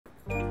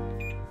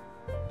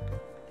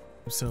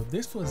So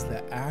this was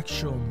the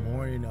actual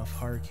morning of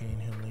Hurricane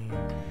Helene,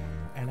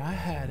 and I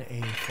had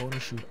a photo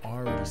shoot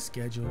already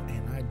scheduled,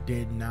 and I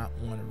did not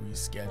want to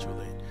reschedule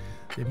it.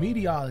 The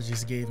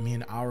meteorologist gave me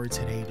an hour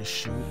today to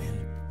shoot, and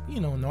you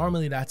know,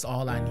 normally that's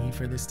all I need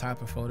for this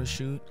type of photo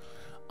shoot.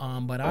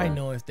 But I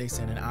know if they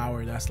said an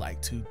hour, that's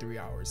like 2-3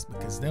 hours,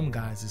 because them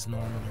guys is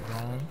normally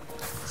gone.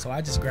 So I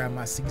just grabbed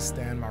my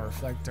C-stand, my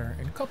reflector,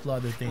 and a couple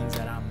other things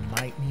that I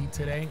might need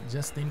today,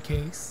 just in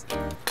case.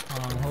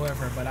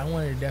 However, but I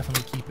wanted to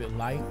definitely keep it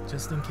light,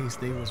 just in case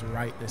they was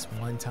right this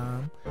one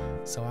time,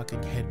 so I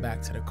could head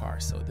back to the car.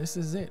 So this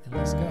is it, and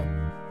let's go.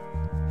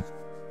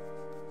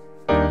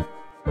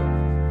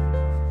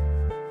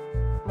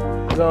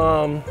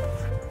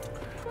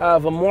 I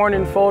have a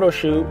morning photo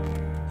shoot.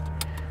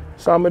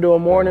 So I'm gonna do a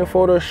morning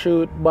photo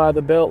shoot by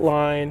the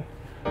Beltline,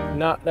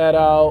 knock that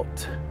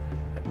out.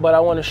 But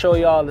I wanna show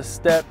y'all the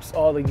steps,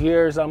 all the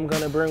gears I'm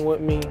gonna bring with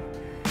me,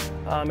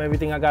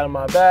 everything I got in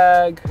my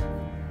bag.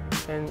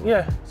 And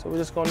yeah, so we're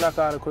just gonna knock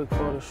out a quick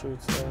photo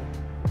shoot, so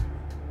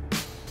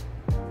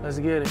let's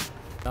get it.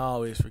 I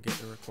always forget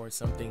to record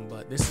something,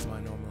 but this is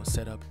my normal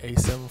setup.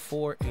 A7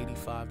 IV,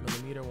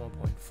 85mm,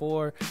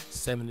 1.4,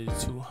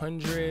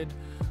 70-200,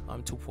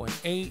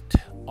 2.8.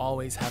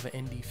 Always have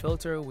an ND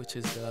filter, which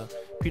is the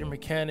Peter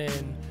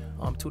McKinnon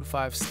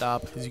 2-5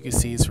 stop. As you can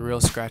see, it's real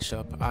scratched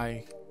up.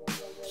 I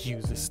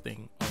use this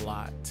thing a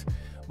lot,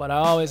 but I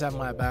always have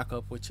my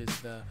backup, which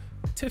is the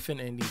Tiffin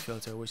ND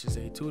filter, which is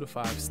a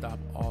 2-5 stop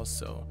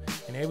also.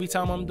 And every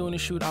time I'm doing a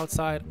shoot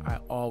outside, I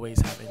always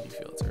have ND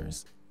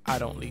filters. I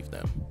don't leave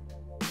them.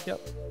 Yep.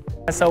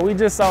 So we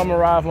just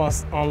arrived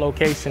on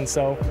location.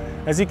 So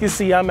as you can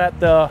see, I'm at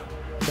the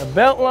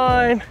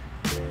Beltline,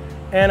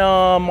 and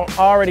I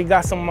already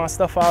got some of my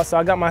stuff out. So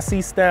I got my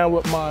C-stand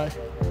with my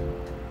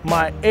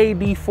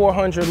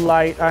AD400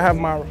 light. I have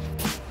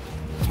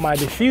my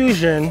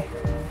diffusion,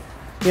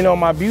 you know,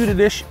 my Beauty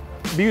Dish.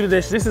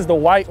 This is the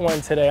white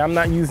one today. I'm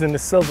not using the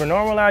silver.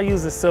 Normally I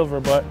use the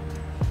silver, but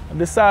I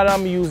decided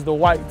I'm gonna use the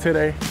white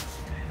today.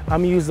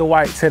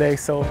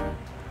 So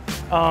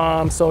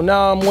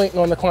now I'm waiting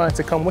on the client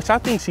to come, which I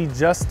think she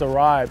just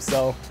arrived.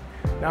 So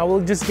now we'll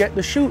just get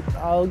the shoot.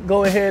 I'll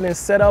go ahead and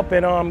set up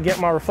and get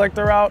my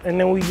reflector out, and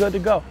then we good to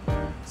go.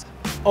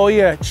 Oh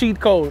yeah, cheat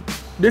code.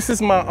 This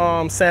is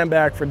my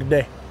sandbag for the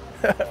day.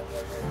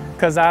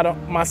 Cause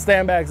my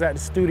sandbag's at the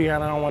studio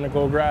and I don't want to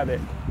go grab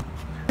it.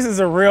 This is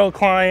a real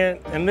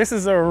client, and this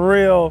is a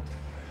real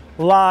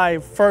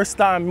live first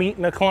time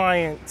meeting a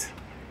client,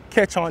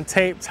 catch on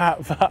tape type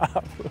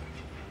vibe.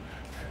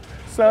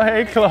 So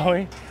hey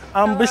Chloe.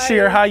 I'm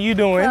Bashir. How you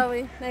doing?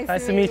 Chloe.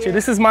 Nice to meet you.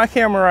 This is my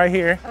camera right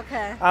here.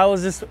 Okay. I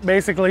was just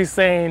basically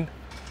saying,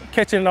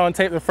 catching it on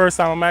tape the first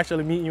time I'm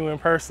actually meeting you in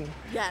person.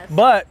 Yes.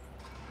 But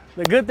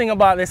the good thing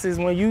about this is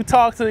when you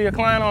talk to your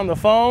client on the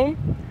phone,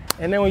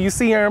 and then when you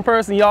see her in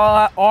person,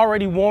 y'all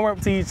already warm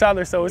up to each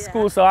other, so it's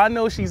cool. So I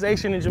know she's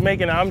Asian and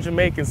Jamaican, and I'm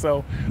Jamaican,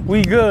 so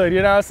we good,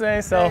 you know what I'm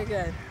saying? So very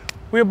good.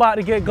 We're about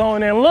to get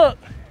going, and look,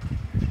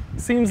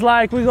 seems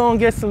like we're gonna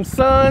get some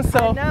sun.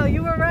 So no,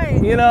 you were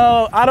right. You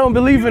know, I don't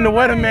believe in the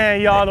weatherman,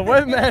 y'all. The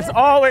weatherman's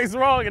always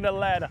wrong in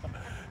Atlanta.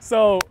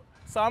 So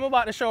I'm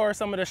about to show her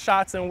some of the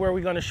shots and where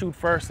we're gonna shoot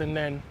first, and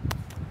then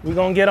we're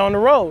gonna get on the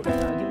road. Give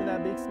me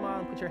that big smile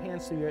and put your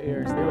hands to your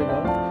ears. There we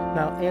go.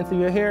 Now, hand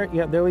through your hair.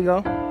 Yep, there we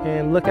go.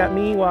 And look at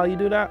me while you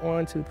do that.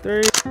 1, 2,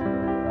 3.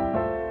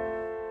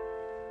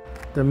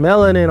 The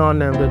melanin on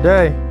them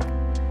today.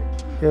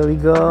 Here we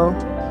go.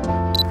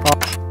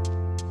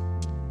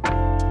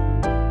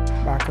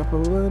 Back up a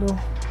little.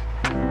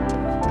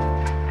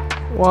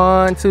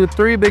 1, 2,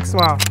 3, big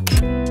smile.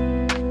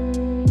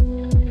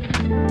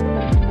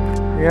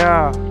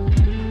 Yeah.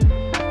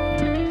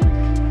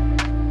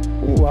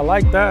 Ooh, I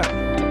like that.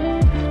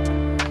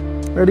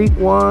 Ready?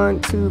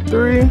 1, 2,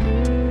 3.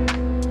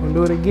 We'll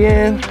do it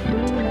again.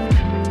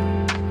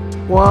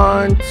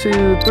 1,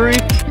 2, 3.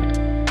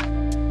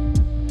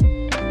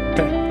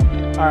 Okay.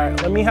 All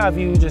right, let me have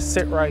you just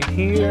sit right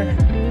here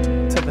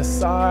to the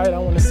side. I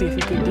want to see if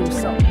you could do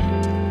something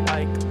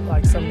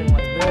like something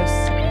like this.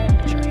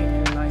 Put your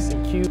hand nice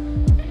and cute.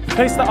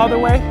 Face the other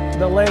way,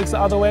 the legs the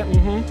other way.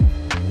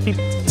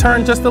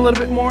 Turn just a little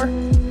bit more.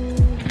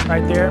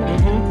 Right there.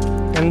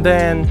 And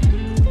then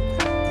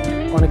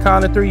on the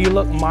count of 3, you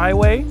look my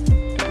way.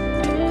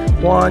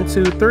 1,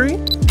 2, 3.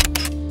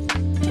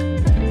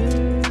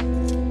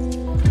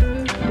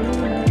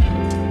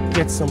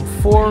 Get some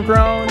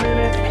foreground in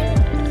it.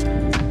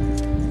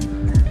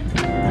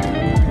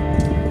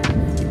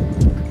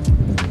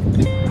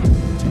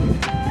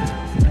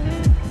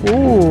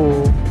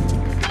 Ooh,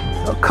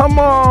 oh, come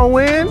on,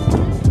 Win.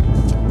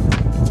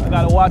 I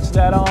gotta watch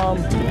that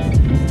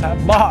that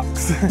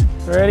box.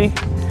 Ready?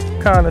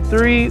 Count of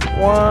 3.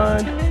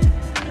 1,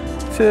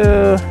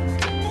 2,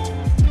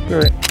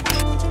 3.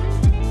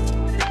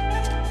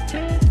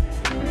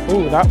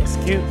 Ooh, that was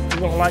cute. You're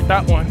gonna like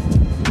that one.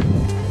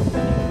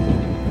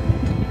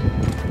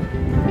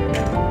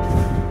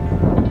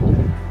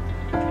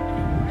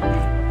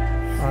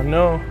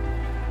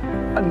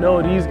 I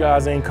know these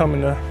guys ain't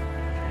coming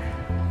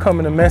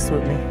to mess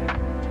with me.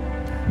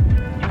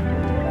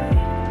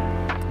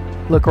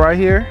 Look right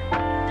here.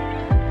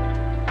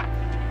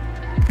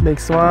 Big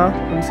smile.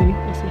 Let me see.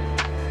 Let me see.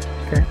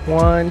 Okay.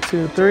 1,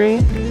 2, 3.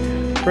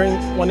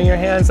 Bring one of your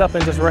hands up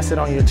and just rest it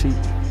on your cheek.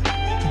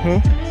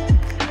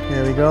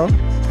 There we go.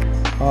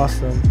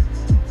 Awesome.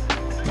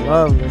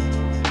 Lovely.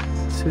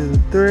 2,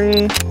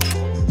 3.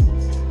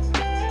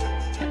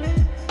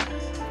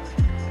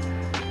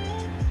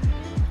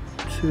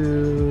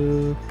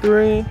 2,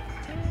 3.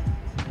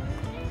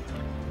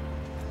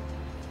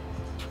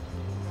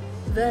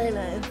 Very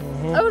nice.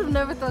 I would have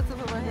never thought to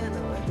put my hand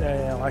on.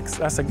 Yeah, like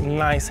that's a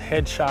nice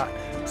headshot.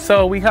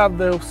 So we have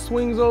the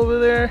swings over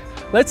there.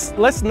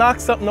 Let's knock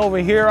something over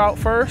here out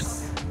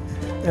first,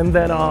 and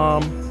then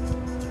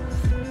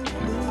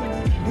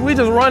we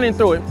just running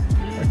through it.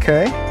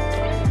 Okay,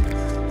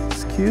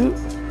 it's cute.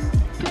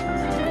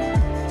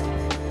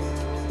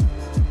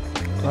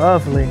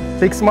 Lovely.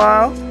 Big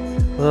smile.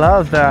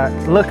 Love that.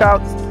 Look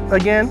out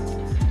again.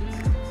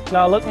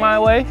 Now look my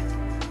way.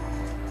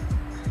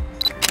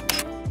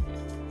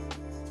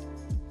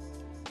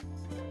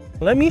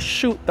 Let me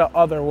shoot the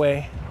other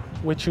way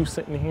with you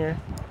sitting here.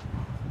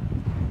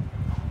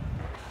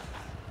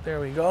 There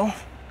we go.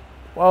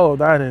 Whoa,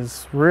 that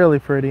is really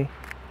pretty.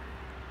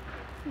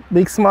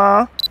 Big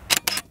smile.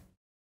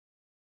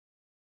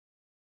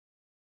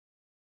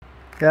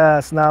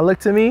 Yes, now look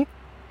to me.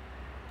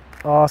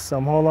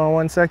 Awesome, hold on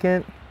 1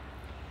 second.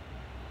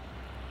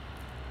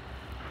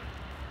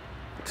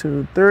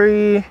 2,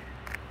 3.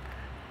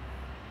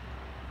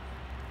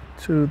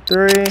 2,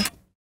 3.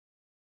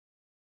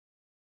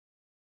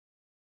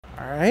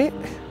 All right.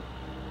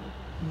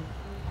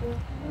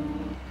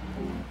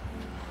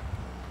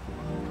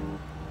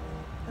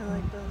 I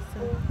like those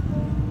too.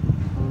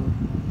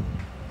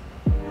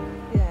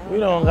 Yeah. We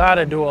don't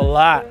gotta do a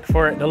lot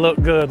for it to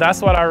look good.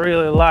 That's what I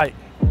really like.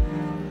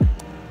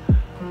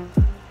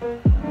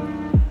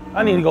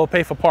 I need to go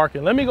pay for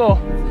parking. Let me go.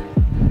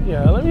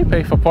 Yeah, let me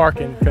pay for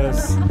parking,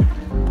 because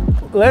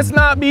let's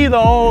not be the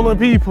only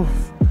people.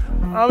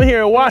 I'm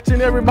here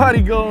watching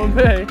everybody go and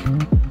pay.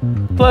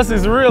 Plus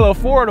it's real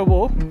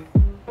affordable.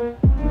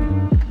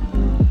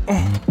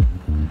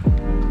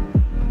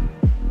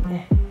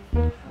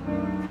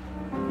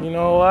 You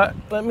know what?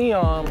 Let me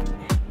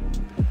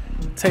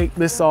take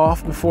this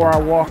off before I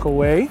walk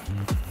away.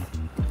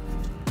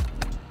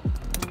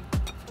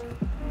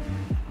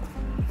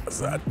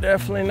 So I'm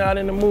definitely not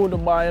in the mood to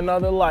buy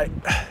another light.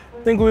 I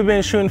think we've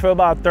been shooting for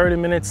about 30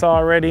 minutes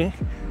already.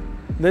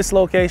 This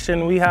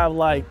location, we have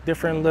like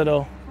different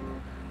little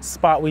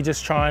spot we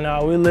just trying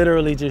out. We're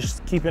literally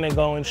just keeping it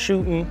going,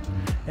 shooting,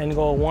 and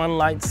go one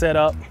light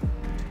setup.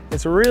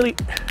 It's really,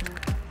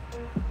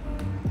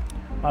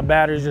 my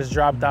battery just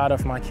dropped out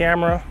of my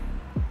camera.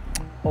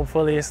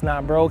 Hopefully it's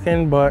not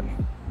broken, but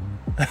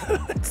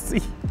let's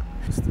see.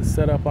 Just the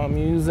setup I'm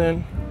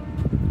using.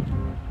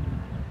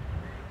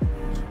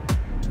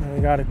 And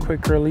we got a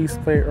quick release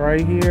plate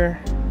right here.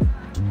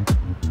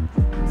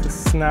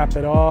 Just snap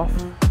it off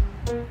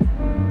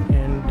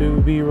and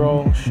do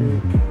B-roll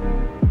shoot.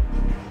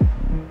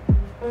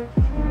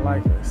 I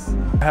like this.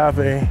 I have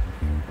a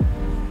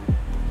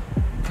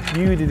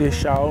beauty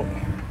dish out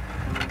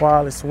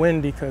while it's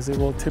windy because it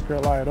will tip your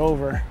light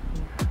over.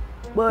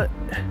 But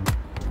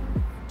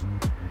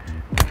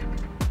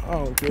I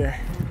don't care.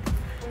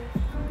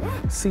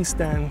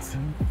 C-stands,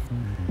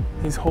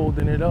 he's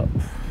holding it up.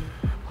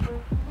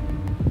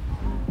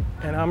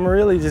 And I'm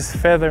really just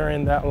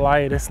feathering that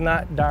light. It's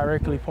not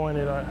directly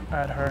pointed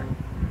at her.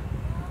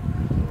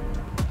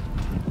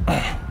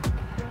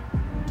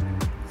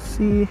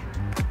 See?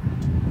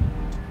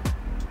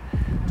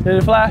 Did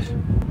it flash?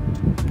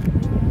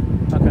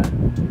 Okay.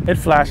 It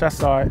flashed, I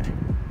saw it.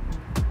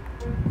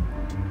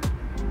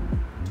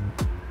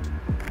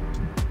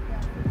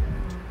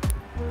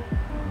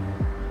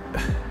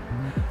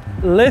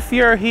 Lift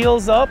your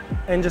heels up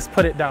and just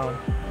put it down.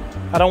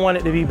 I don't want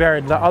it to be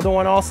buried. The other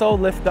one also,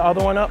 lift the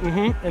other one up,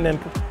 and then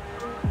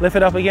lift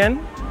it up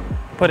again,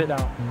 put it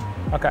down.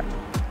 Okay.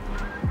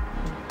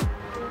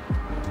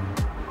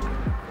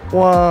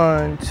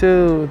 1,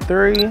 2,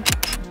 3.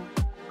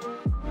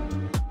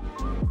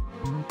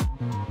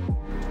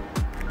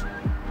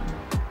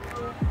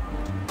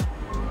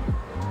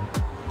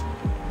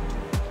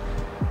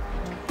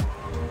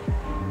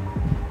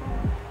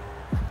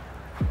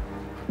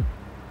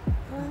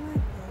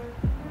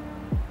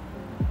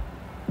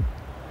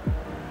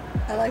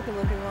 I like the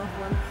looking off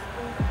ones.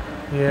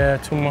 Yeah,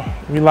 two more.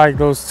 We like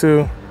those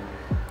too.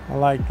 I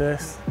like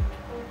this.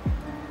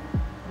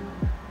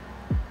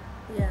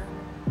 Yeah.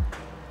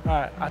 All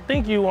right, I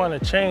think you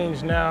want to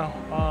change now,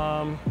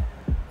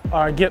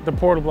 or get the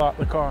portable out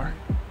the car.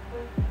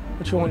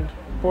 What you want,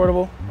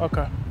 portable?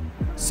 Okay.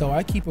 So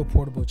I keep a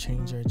portable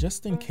changer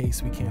just in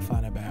case we can't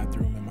find a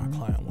bathroom and my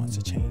client wants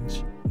to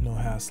change. No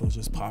hassle,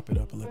 just pop it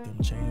up and let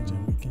them change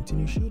and we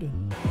continue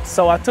shooting.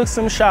 So I took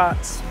some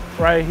shots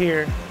right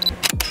here,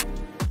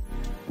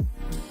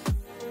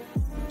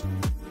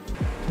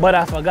 but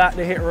I forgot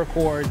to hit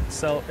record,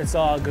 so it's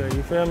all good,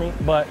 you feel me?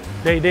 But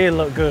they did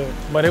look good,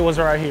 but it was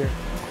right here.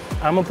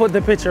 I'm gonna put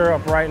the picture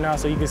up right now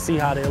so you can see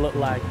how they look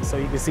like, so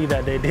you can see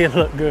that they did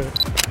look good.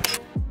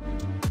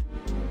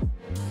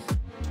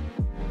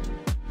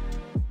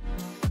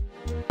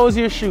 How was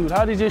your shoot?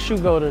 How did your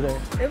shoot go today?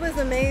 It was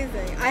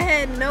amazing. I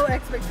had no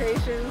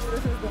expectations.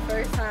 This is the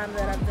first time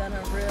that I've done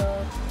a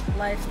real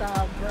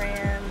lifestyle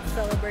brand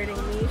celebrating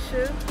me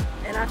shoot,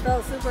 and I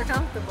felt super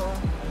comfortable.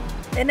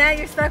 And now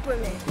you're stuck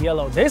with me.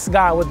 Yellow, this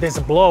guy with this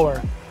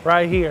blower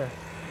right here,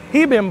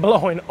 he been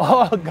blowing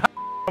all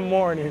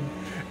morning,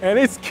 and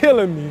it's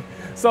killing me.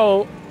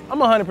 So I'm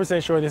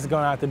 100% sure this is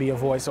gonna have to be a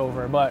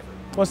voiceover, but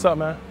what's up,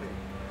 man?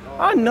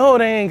 I know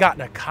they ain't got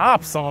the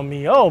cops on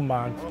me. Oh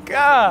my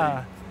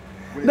God.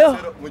 When, No.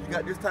 when you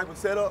got this type of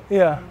setup,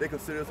 Yeah. they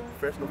consider this a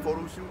professional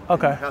photo shoot.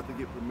 Okay. And you have to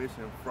get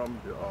permission from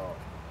the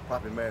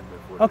property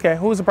management for it. Okay,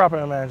 who's the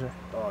property manager?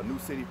 New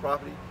City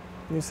Property.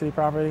 New City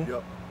Property?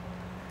 Yep.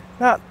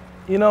 Now,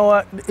 you know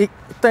what?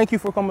 Thank you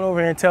for coming over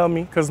here and telling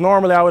me, because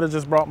normally I would have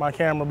just brought my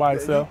camera by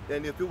itself.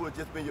 And if it would have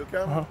just been your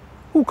camera,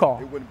 Who it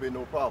called? wouldn't have been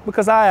no problem.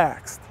 Because I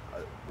asked.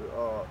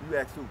 You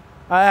asked who?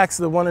 I asked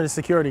one of the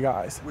security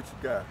guys. Which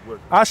guy? What?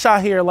 I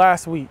shot here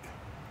last week,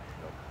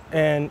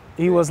 and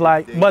he was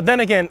like, but then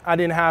again, I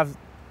didn't have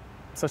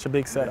such a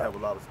big They setup. have a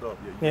lot of stuff.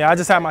 Yeah, Yeah, I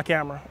just had my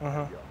camera.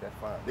 Yeah, that's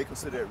fine. They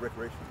consider it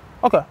recreation.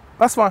 Okay,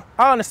 that's fine.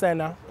 I understand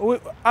now.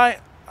 I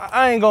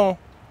ain't going.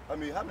 I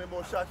mean, how many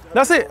more shots?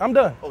 That's it. I'm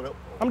done. Oh, no.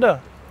 I'm done.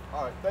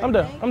 All right. Thank I'm you.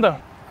 done. I'm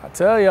done. I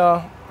tell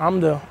y'all, I'm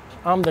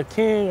the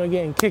king of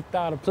getting kicked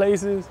out of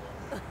places.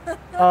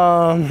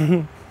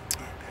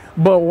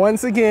 But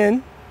once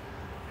again,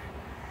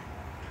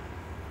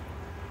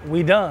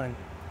 we done.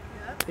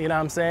 You know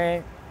what I'm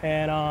saying?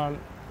 And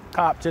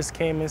cop just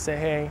came and said,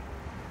 hey,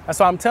 that's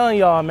why I'm telling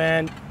y'all,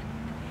 man,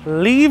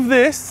 leave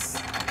this.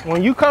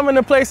 When you come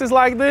into places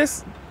like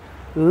this,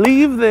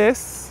 leave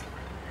this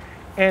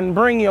and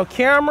bring your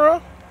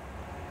camera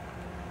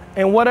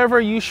and whatever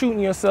you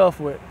shooting yourself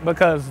with,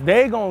 because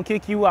they gonna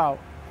kick you out.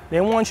 They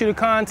want you to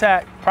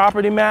contact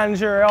property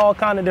manager, all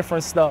kind of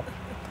different stuff.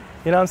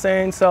 You know what I'm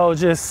saying? So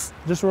just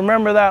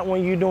remember that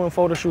when you're doing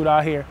photo shoot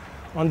out here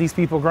on these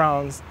people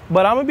grounds.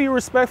 But I'm gonna be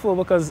respectful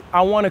because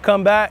I wanna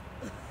come back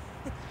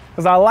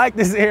because I like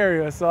this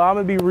area. So I'm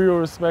gonna be real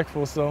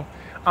respectful. So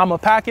I'm gonna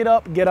pack it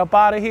up, get up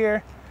out of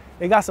here.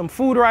 They got some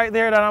food right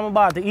there that I'm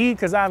about to eat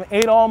because I haven't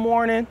ate all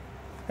morning,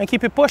 and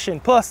keep it pushing.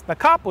 Plus the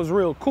cop was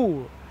real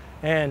cool.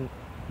 And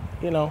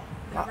you know,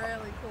 They're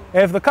really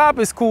cool. if the cop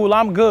is cool,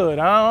 I'm good.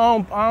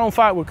 I don't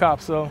fight with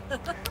cops, so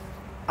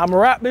I'm gonna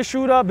wrap this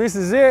shoot up. This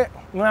is it.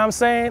 You know what I'm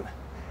saying?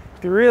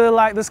 If you really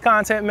like this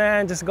content,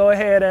 man, just go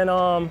ahead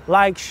and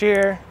like,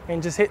 share,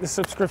 and just hit the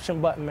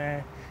subscription button,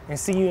 man. And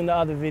see you in the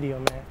other video,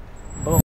 man. Boom.